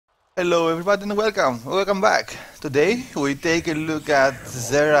Hello everybody and welcome back. Today we take a look at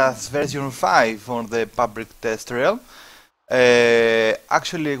Xerath version 5 on the public test realm.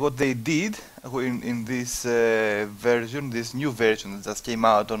 Actually what they did in this version, this new version that just came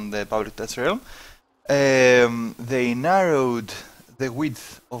out on the public test realm, they narrowed the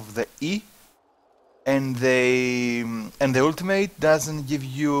width of the E, and the ultimate doesn't give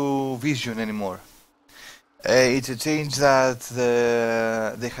you vision anymore. It's a change that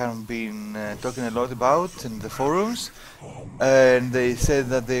they have been talking a lot about in the forums, and they said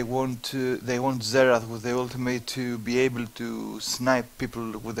that they want Xerath with the ultimate to be able to snipe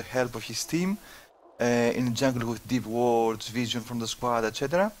people with the help of his team in the jungle with deep wards, vision from the squad,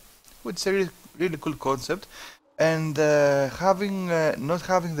 etc. Which is a really cool concept, and not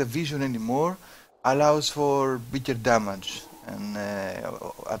having the vision anymore allows for bigger damage and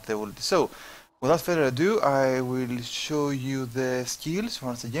at the ulti. So, without further ado, I will show you the skills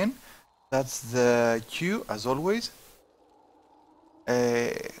once again. That's the Q, as always.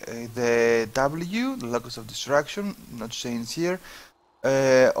 The W, the locus of distraction, not changed here.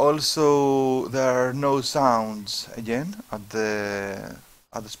 Also, there are no sounds again at the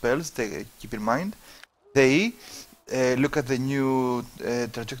spells. Keep in mind. The E, look at the new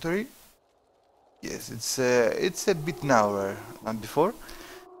trajectory. Yes, it's a bit narrower than before.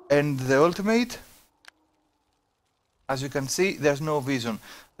 And the ultimate, as you can see, there's no vision.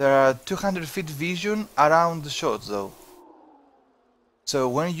 There are 200 feet vision around the shots though. So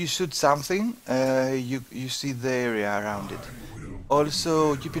when you shoot something, you see the area around it.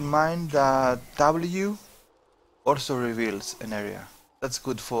 Also keep in mind that W also reveals an area. That's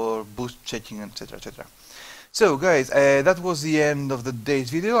good for boost checking, etc, etc. So guys, that was the end of the day's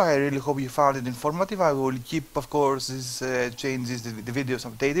video. I really hope you found it informative. I will keep, of course, these changes, the videos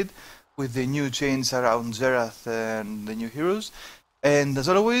updated with the new changes around Xerath and the new heroes. And as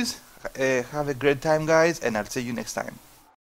always, have a great time guys, and I'll see you next time.